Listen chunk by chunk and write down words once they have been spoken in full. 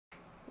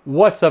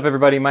What's up,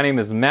 everybody? My name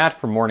is Matt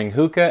from Morning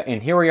Hookah,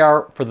 and here we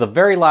are for the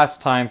very last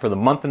time for the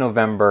month of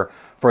November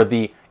for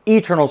the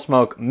Eternal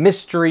Smoke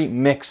Mystery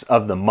Mix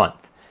of the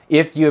Month.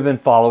 If you have been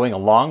following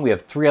along, we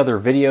have 3 other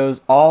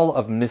videos, all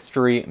of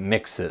mystery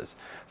mixes.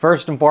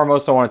 First and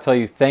foremost, I want to tell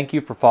you thank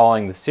you for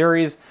following the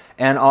series,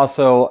 and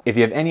also if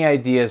you have any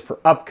ideas for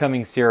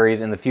upcoming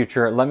series in the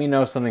future, let me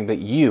know something that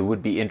you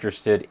would be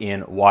interested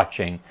in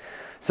watching.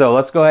 So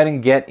let's go ahead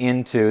and get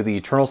into the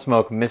Eternal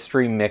Smoke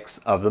Mystery Mix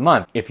of the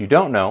Month. If you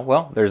don't know,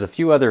 well, there's a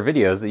few other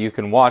videos that you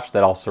can watch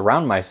that I'll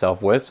surround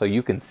myself with so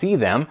you can see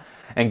them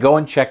and go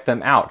and check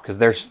them out, because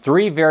there's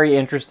 3 very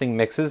interesting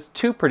mixes,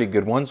 2 pretty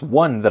good ones,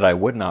 1 that I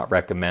would not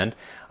recommend.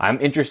 I'm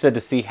interested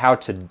to see how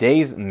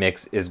today's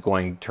mix is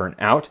going to turn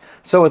out.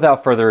 So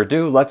without further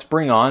ado, let's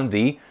bring on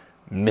the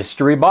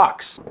mystery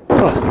box.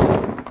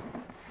 Ugh.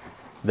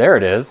 There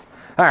it is.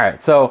 All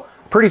right, so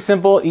pretty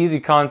simple, easy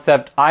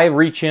concept. I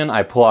reach in,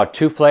 I pull out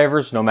 2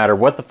 flavors. No matter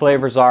what the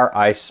flavors are,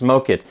 I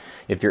smoke it.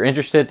 If you're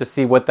interested to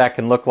see what that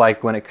can look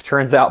like when it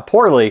turns out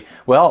poorly,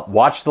 well,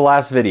 watch the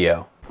last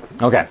video.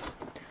 Okay.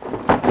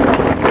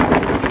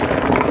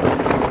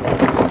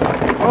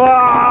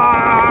 Ah!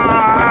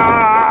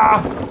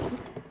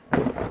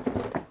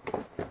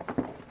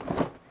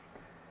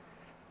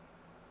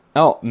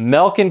 Oh,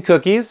 milk and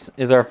cookies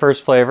is our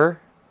first flavor.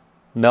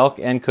 Milk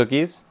and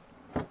cookies.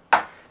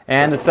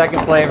 And the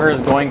second flavor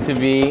is going to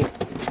be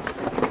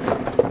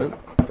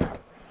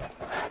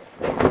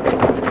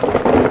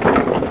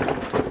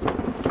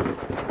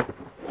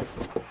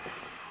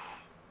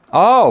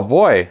oh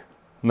boy,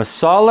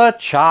 masala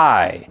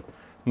chai.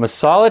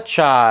 Masala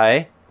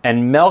chai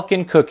and milk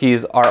and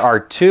cookies are our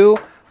 2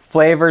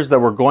 flavors that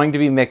we're going to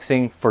be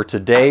mixing for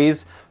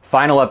today's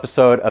final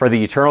episode for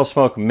the Eternal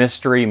Smoke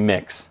Mystery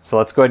Mix. So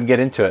let's go ahead and get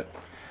into it.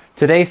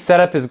 Today's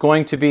setup is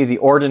going to be the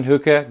Orden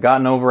Hookah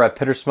gotten over at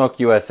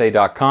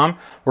pittersmokeusa.com.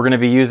 We're going to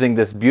be using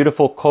this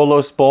beautiful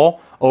Kolos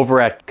Bowl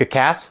over at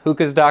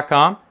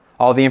Hookahs.com.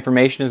 All the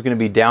information is going to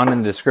be down in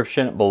the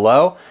description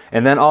below.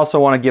 And then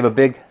also want to give a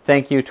big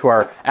thank you to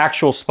our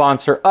actual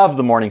sponsor of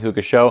the Morning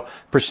Hookah Show,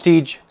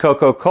 Prestige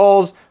Cocoa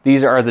Coals.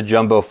 These are the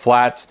jumbo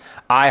flats.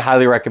 I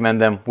highly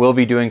recommend them. We'll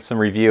be doing some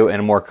review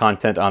and more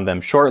content on them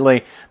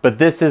shortly. But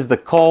this is the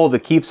coal that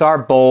keeps our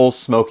bowls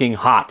smoking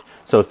hot.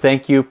 So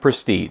thank you,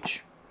 Prestige.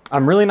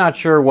 I'm really not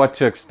sure what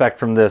to expect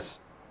from this.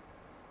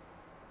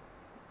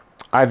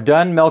 I've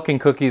done milk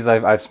and cookies.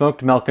 I've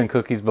smoked milk and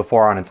cookies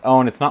before on its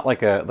own. It's not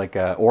like a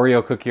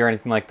Oreo cookie or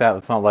anything like that.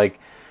 It's not like,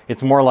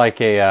 it's more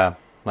like a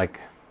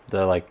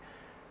the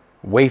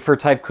wafer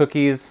type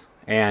cookies,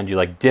 and you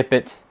like dip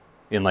it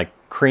in like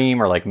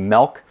cream or like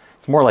milk.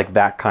 It's more like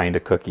that kind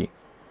of cookie.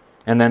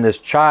 And then this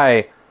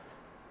chai,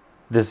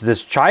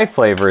 this chai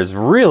flavor is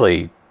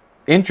really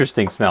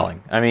interesting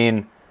smelling. I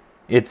mean,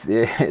 it's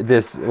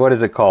this, what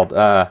is it called?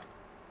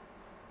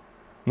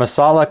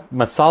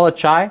 Masala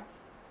chai.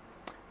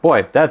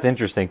 Boy, that's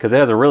interesting because it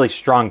has a really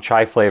strong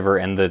chai flavor,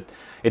 and it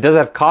does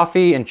have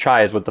coffee and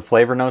chai is what the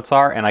flavor notes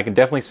are, and I can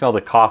definitely smell the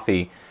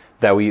coffee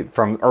that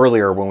from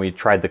earlier when we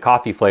tried the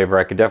coffee flavor.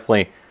 I could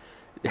definitely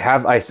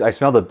have, I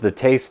smell the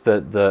taste,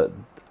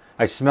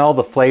 I smell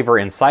the flavor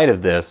inside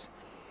of this,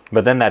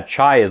 but then that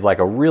chai is like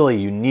a really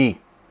unique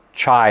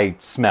chai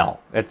smell.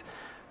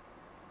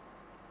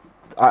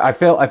 I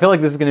feel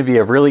like this is going to be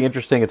a really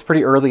interesting, it's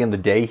pretty early in the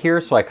day here,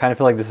 so I kind of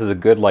feel like this is a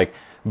good like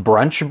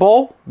brunch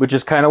bowl, which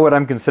is kind of what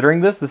I'm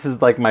considering this. This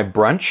is like my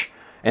brunch,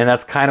 and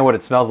that's kind of what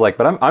it smells like.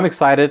 But I'm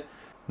excited.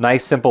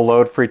 Nice simple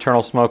load for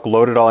Eternal Smoke.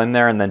 Load it all in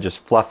there and then just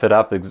fluff it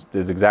up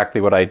is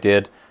exactly what I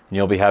did, and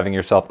you'll be having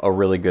yourself a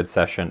really good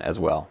session as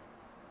well.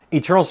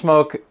 Eternal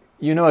Smoke,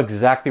 you know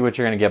exactly what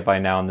you're going to get by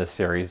now in this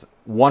series.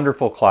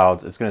 Wonderful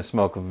clouds. It's going to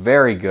smoke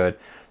very good.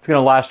 It's going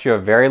to last you a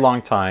very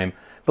long time.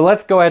 But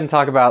let's go ahead and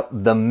talk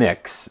about the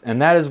mix.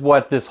 And that is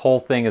what this whole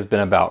thing has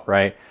been about,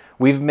 right?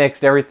 We've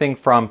mixed everything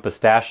from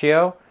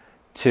pistachio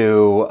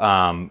to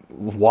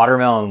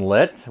watermelon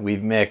lit.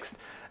 We've mixed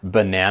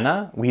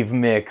banana. We've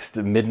mixed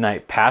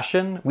midnight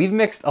passion. We've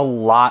mixed a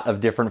lot of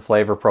different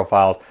flavor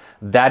profiles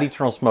that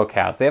Eternal Smoke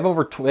has. They have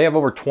over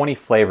 20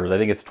 flavors. I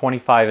think it's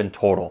 25 in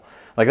total.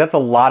 Like, that's a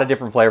lot of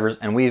different flavors,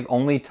 and we've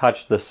only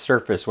touched the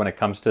surface when it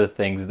comes to the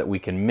things that we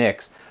can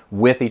mix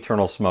with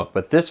Eternal Smoke.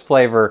 But this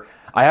flavor,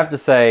 I have to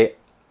say,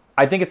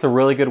 I think it's a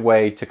really good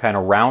way to kind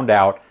of round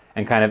out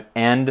and kind of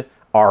end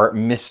our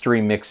mystery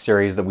mix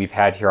series that we've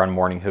had here on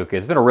Morning Hookah.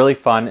 It's been a really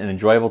fun and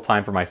enjoyable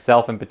time for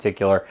myself in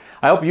particular.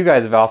 I hope you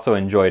guys have also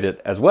enjoyed it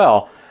as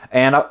well.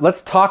 And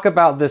let's talk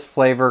about this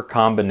flavor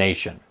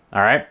combination,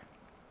 all right?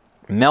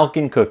 Milk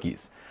and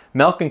cookies.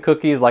 Milk and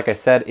cookies, like I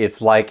said,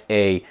 it's like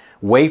a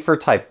wafer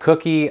type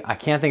cookie. I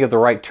can't think of the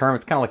right term.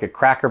 It's kind of like a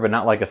cracker, but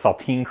not like a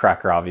saltine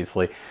cracker,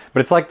 obviously.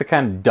 But it's like the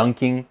kind of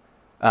dunking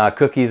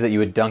cookies that you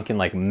would dunk in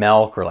like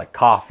milk or like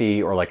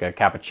coffee or like a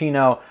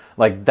cappuccino.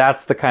 Like,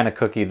 that's the kind of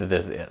cookie that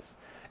this is.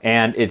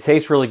 And it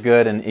tastes really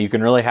good, and you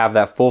can really have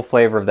that full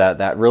flavor of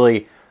that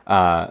really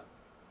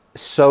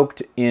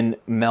soaked in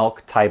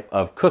milk type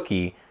of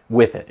cookie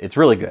with it. It's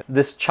really good.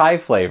 This chai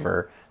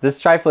flavor This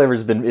chai flavor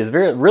is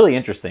really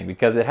interesting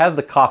because it has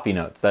the coffee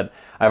notes that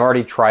I've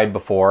already tried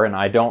before, and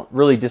I don't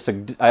really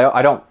disagree.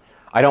 I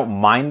don't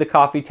mind the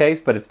coffee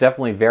taste, but it's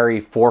definitely very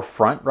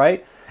forefront,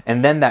 right?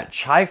 And then that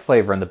chai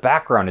flavor in the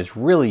background is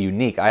really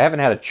unique. I haven't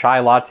had a chai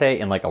latte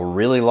in like a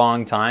really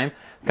long time.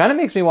 Kind of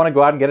makes me want to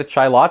go out and get a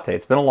chai latte.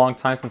 It's been a long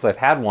time since I've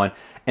had one,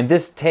 and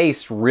this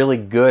tastes really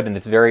good, and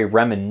it's very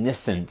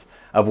reminiscent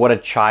of what a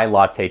chai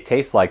latte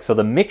tastes like. So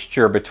the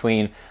mixture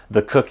between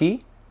the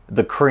cookie,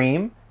 the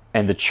cream,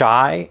 and the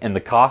chai and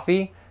the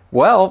coffee,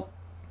 well,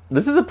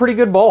 this is a pretty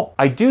good bowl.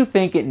 I do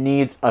think it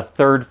needs a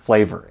third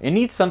flavor. It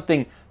needs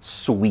something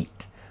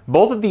sweet.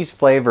 Both of these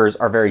flavors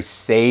are very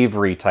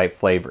savory type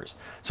flavors.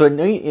 So it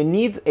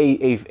needs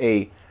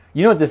you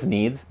know what this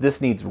needs?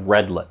 This needs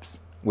Red Lips,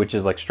 which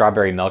is like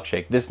strawberry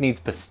milkshake. This needs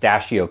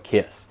Pistachio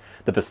Kiss,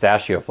 the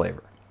pistachio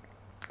flavor.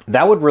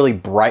 That would really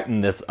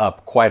brighten this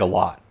up quite a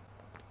lot.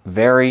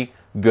 Very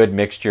good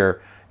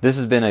mixture. This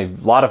has been a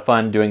lot of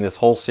fun doing this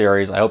whole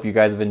series. I hope you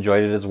guys have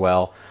enjoyed it as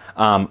well.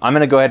 I'm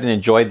going to go ahead and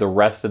enjoy the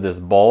rest of this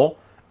bowl,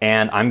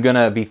 and I'm going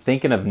to be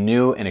thinking of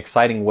new and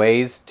exciting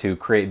ways to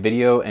create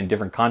video and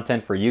different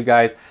content for you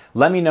guys.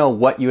 Let me know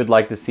what you would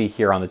like to see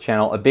here on the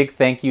channel. A big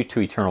thank you to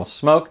Eternal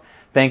Smoke.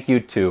 Thank you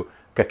to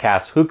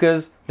Kolos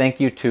Hookahs. Thank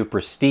you to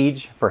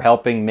Prestige for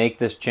helping make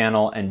this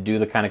channel and do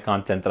the kind of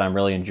content that I'm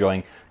really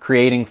enjoying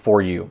creating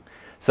for you.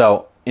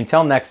 So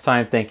until next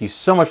time, thank you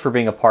so much for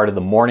being a part of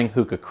the Morning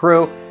Hookah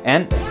crew,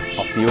 and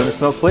I'll see you when the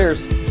smoke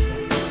clears.